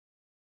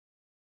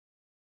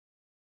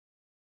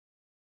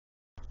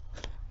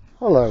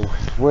Hello,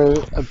 we're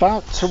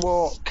about to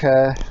walk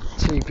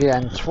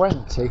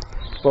TBN20,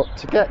 but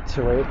to get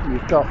to it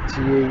you've got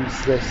to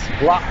use this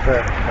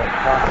Blackburn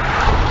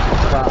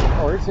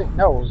footpath, or is it,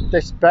 no,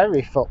 this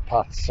Berry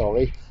footpath,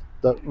 sorry,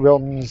 that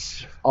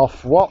runs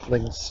off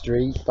Watling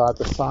Street by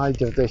the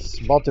side of this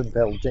modern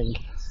building,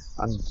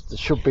 and there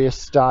should be a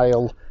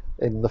stile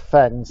in the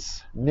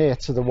fence near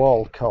to the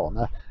wall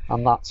corner,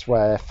 and that's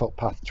where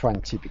footpath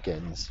 20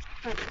 begins.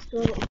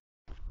 Excellent.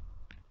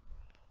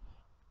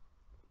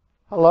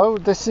 Hello,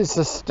 this is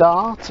the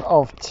start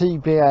of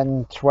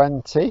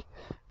TBN20,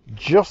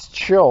 just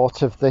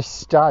short of this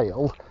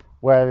stile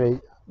where it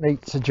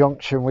meets a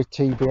junction with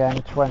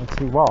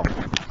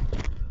TBN21.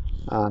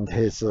 And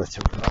here's the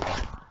little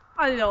fella.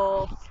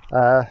 Hello.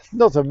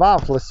 Another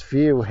marvellous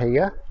view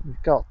here.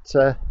 We've got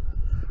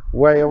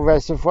Whale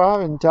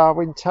Reservoir and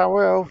Darwin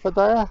Tower over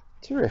there.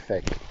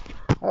 Terrific.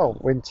 Oh,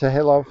 Winter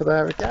Hill over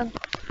there again.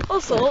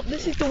 Also,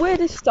 this is the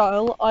weirdest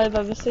style I've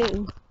ever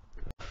seen.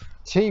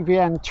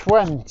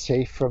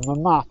 TBN20 from the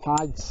map,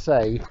 I'd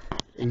say,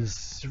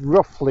 is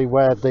roughly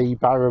where the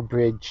Barrow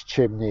Bridge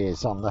chimney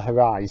is on the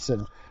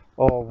horizon,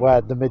 or where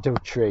the middle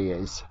tree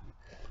is.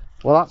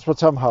 Well, that's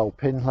what I'm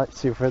hoping. Let's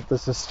see if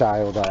there's a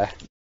stile there.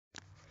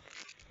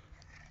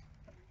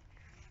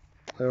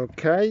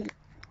 Okay,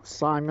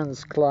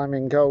 Simon's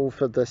climbing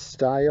over the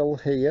stile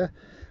here,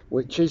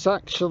 which is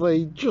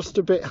actually just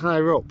a bit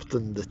higher up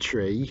than the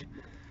tree.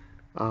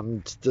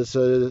 And there's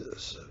a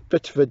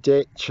bit of a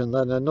ditch and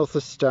then another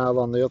stile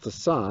on the other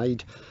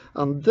side,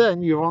 and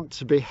then you want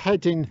to be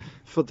heading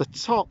for the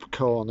top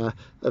corner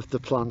of the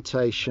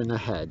plantation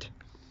ahead.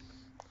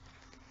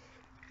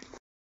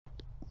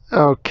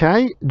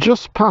 Okay,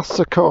 just past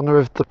the corner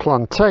of the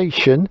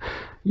plantation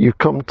you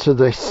come to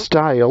this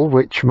stile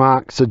which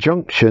marks a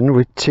junction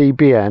with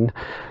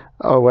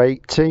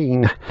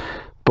TBN018,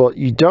 but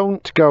you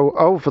don't go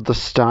over the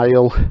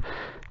stile,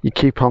 you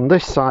keep on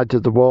this side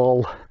of the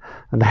wall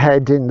and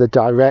head in the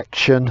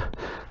direction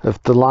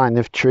of the line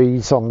of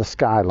trees on the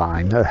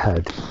skyline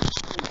ahead.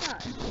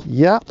 Okay.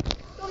 Yep.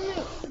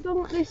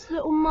 Don't this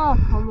little mark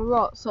on the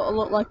rock sort of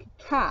look like a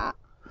cat?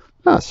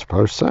 I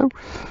suppose so.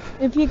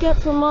 If you get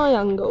from my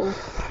angle.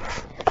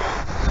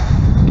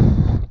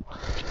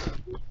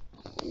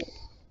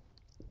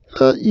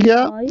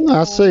 Yeah,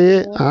 I see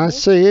it. I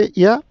see it.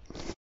 Yeah.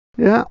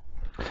 Yeah.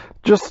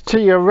 Just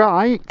to your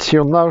right,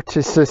 you'll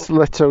notice this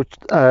little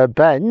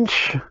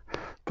bench.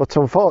 But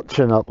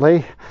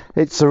unfortunately,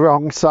 it's the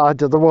wrong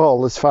side of the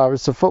wall as far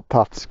as the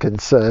footpath's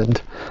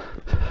concerned.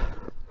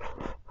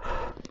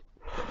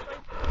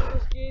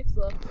 It's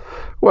useless.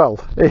 Well,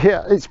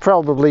 yeah, it's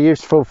probably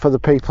useful for the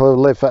people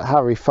who live at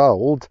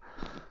Harryfold.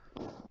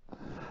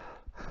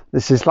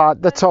 This is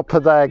like the top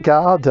of their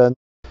garden.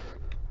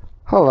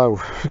 Hello,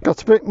 we've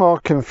got a bit more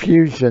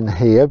confusion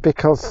here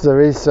because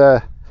there is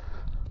a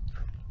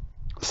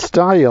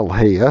stile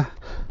here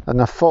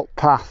and a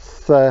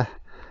footpath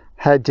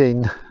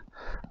heading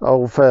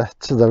over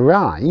to the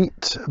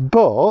right,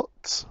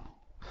 but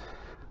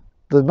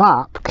the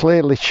map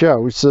clearly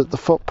shows that the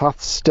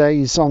footpath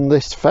stays on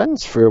this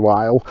fence for a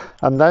while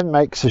and then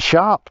makes a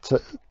sharp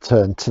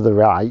turn to the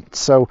right.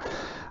 So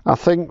I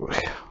think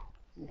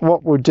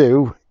what we'll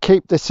do,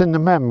 keep this in the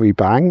memory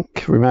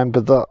bank, remember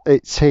that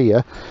it's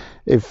here,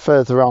 if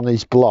further on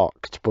is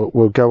blocked, but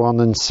we'll go on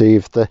and see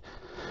if the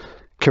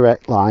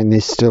correct line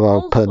is still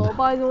open. Also,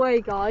 by the way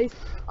guys,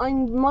 I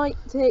might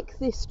take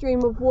this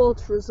stream of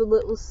water as a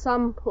little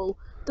sample.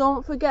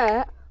 Don't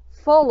forget,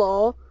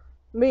 follow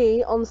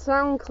me on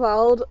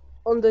SoundCloud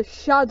under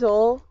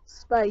Shadow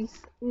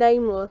Space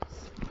Nameless.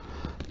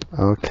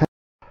 Okay.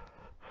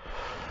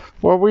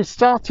 Well, we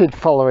started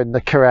following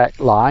the correct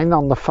line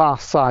on the far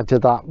side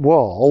of that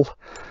wall,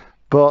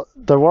 but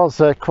there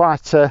was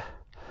quite a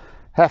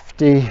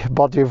hefty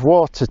body of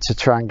water to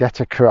try and get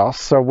across,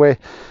 so we're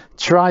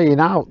trying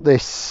out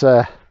this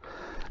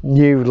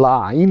new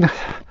line.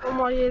 Oh,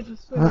 my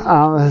ears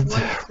are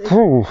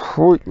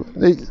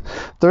swimming.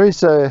 There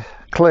is a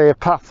clear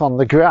path on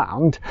the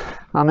ground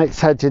and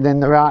it's heading in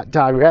the right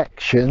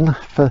direction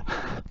for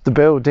the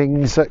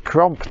buildings at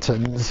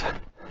Crompton's.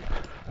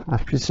 I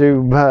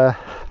presume, I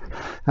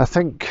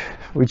think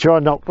we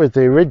join up with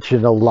the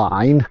original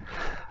line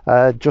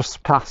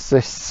just past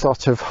this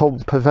sort of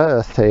hump of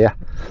earth here.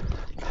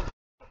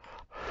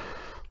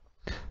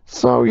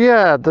 So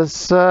yeah,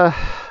 there's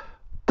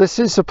this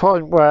is the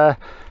point where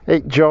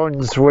it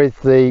joins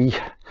with the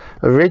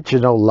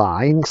original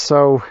line,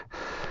 so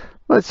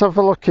let's have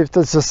a look if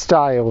there's a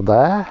stile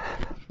there.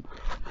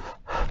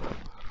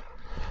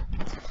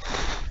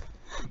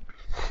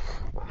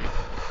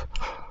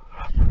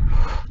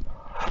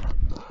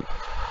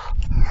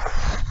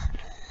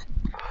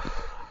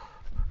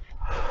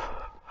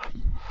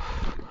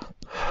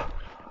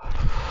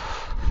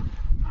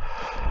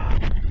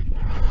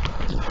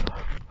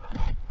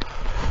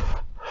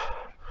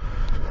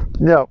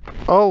 Yep,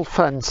 all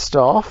fenced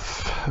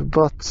off,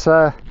 but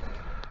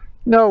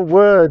no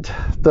word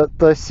that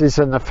this is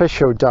an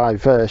official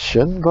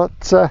diversion,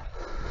 but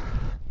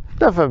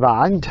never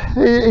mind.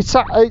 It's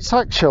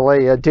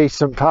actually a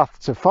decent path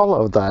to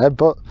follow there,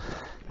 but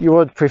you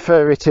would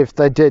prefer it if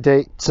they did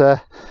it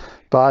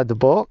by the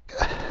book.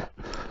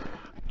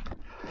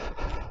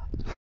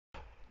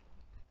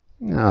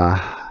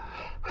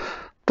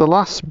 The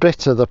last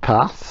bit of the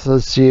path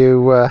as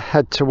you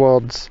head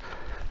towards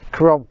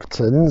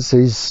Crompton's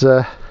is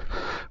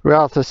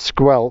rather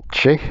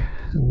squelchy,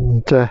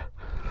 and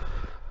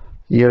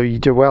you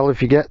do well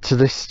if you get to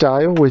this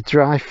stile with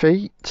dry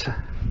feet.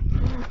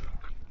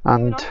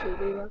 And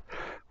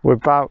we're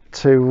about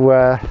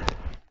to,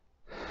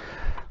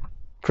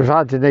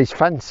 providing these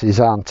fences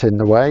aren't in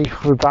the way,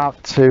 we're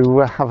about to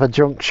have a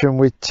junction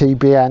with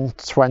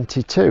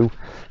TBN020-21.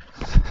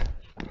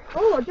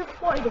 Oh, I just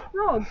spotted a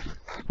frog.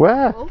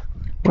 Where? Oh.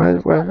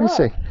 Where is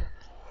he?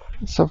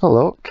 Let's have a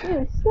look.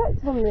 Yeah, he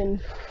stepped on him.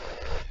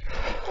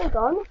 Hold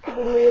on, I must have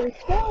been really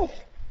scared.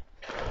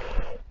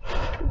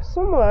 It's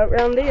somewhere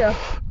around here.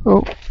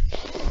 Oh.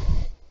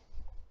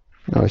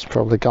 No, he's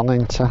probably gone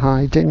into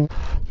hiding.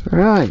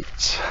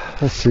 Right,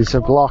 this is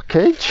a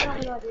blockage.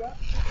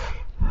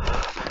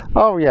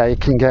 Oh yeah, you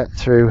can get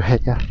through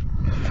here.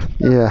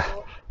 Yeah.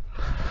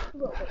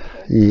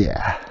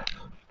 Yeah.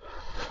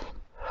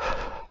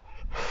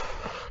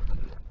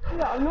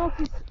 Yeah, I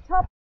noticed.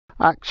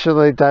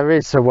 Actually, there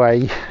is a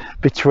way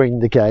between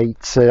the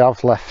gates.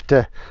 I've left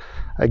a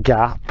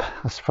gap.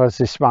 I suppose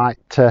this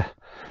might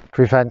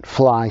prevent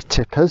fly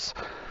tippers.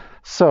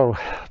 So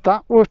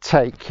that will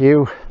take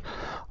you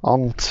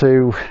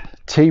onto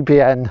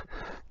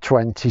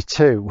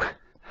TBN022,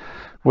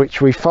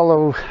 which we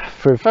follow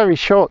for a very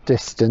short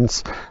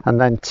distance, and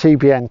then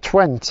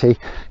TBN020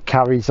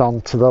 carries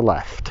on to the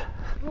left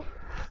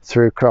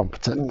through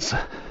Crompton's.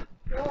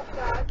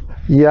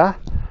 Yeah.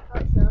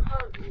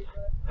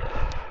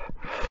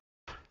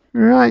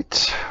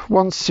 Right,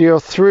 once you're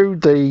through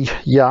the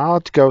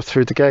yard, go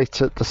through the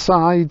gate at the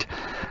side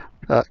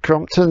at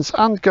Crompton's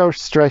and go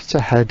straight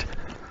ahead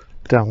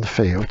down the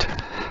field.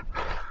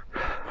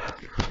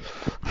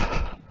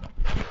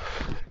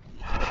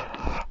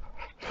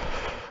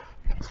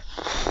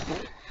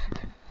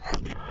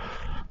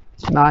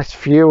 Nice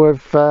view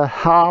of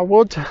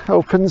Harwood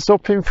opens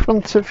up in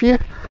front of you.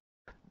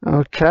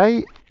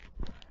 Okay,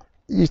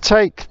 you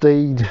take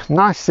the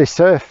nicely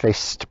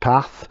surfaced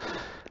path,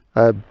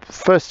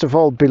 first of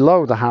all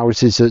below the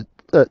houses at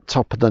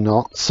top of the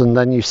knots, and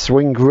then you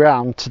swing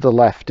round to the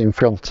left in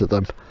front of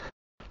them.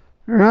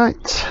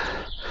 Right,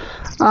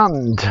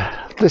 and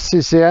this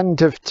is the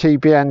end of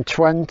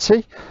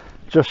TBN020,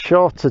 just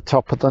short of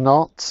top of the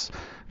knots,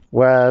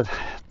 where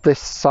this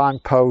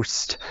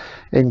signpost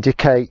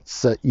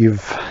indicates that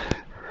you've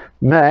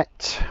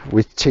met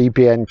with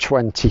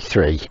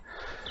TBN023.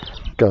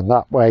 Going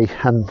that way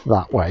and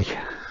that way.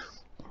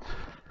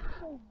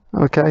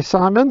 Okay,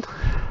 Simon.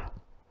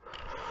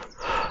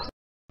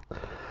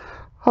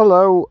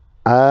 Hello.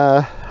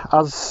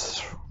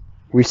 As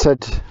we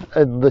said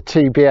in the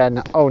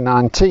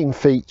TBN019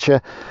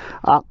 feature,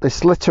 at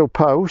this little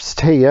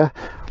post here,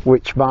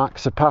 which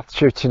marks a path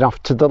shooting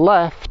off to the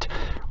left,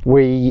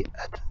 we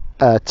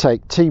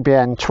take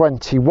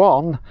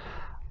TBN021,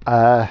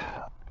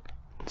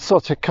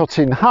 sort of cut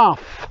in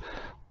half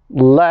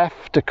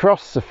left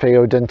across the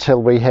field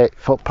until we hit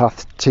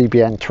footpath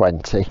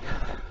TBN020.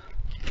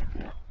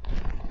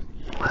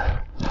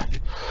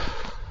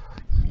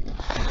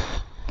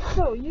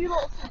 So, you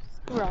lot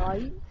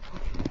subscribe?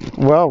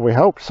 Well, we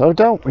hope so,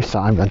 don't we,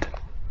 Simon?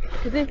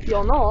 Because if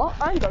you're not,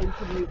 I'm going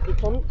to leave the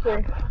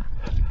country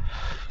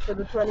for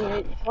the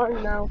 28th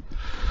time now.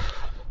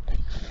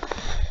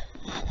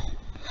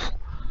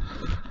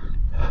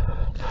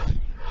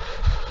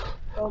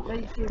 Don't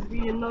make it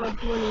be another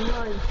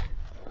 29.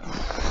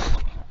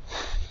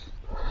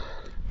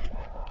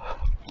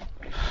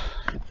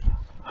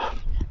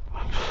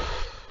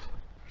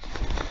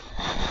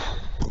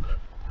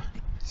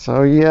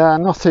 So yeah,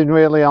 nothing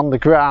really on the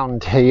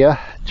ground here,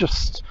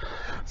 just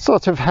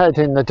sort of head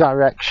in the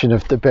direction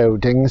of the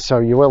building, so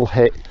you will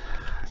hit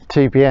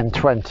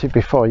TBN020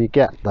 before you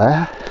get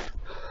there.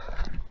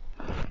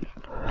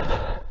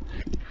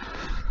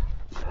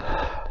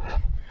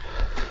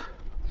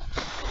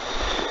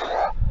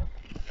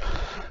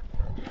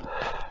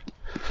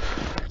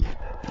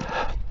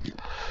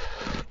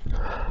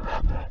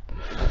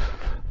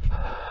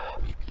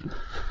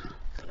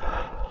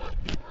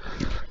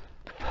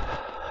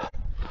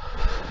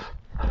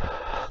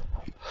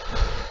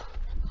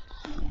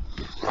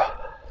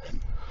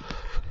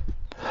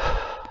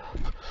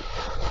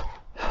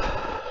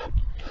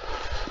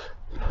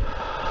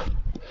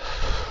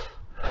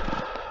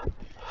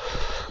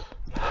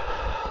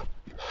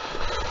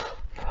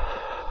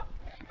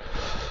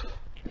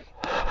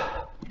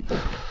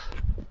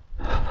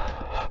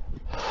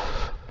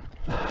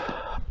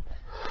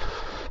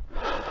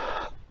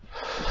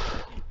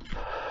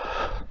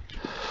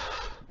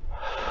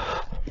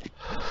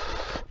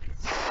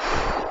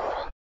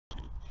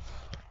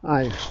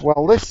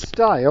 Well, this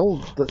stile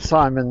that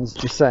Simon's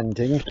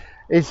descending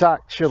is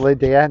actually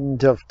the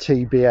end of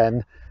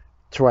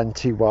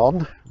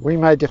TBN021. We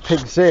made a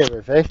pig's ear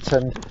of it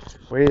and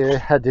we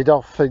headed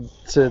off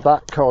into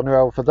that corner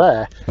over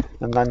there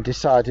and then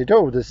decided,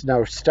 oh, there's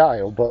no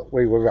stile, but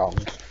we were wrong.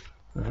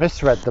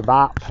 misread the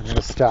map and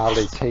the style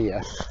is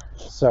here.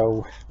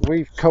 So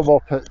we've come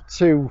up at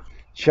too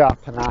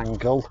sharp an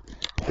angle.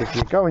 If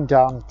you're going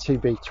down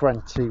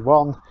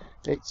TB021,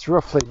 it's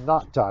roughly in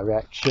that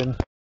direction.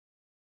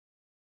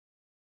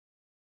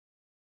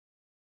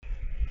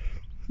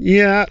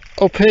 Yeah,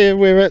 up here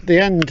we're at the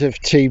end of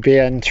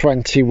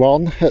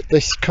TBN021 at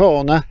this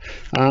corner,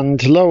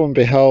 and lo and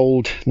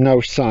behold,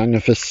 no sign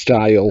of a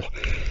stile.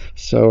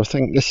 So I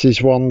think this is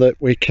one that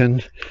we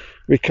can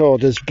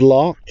record as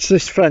blocked.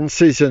 This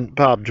fence isn't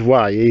barbed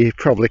wire, you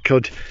probably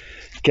could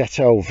get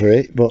over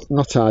it, but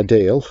not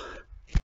ideal.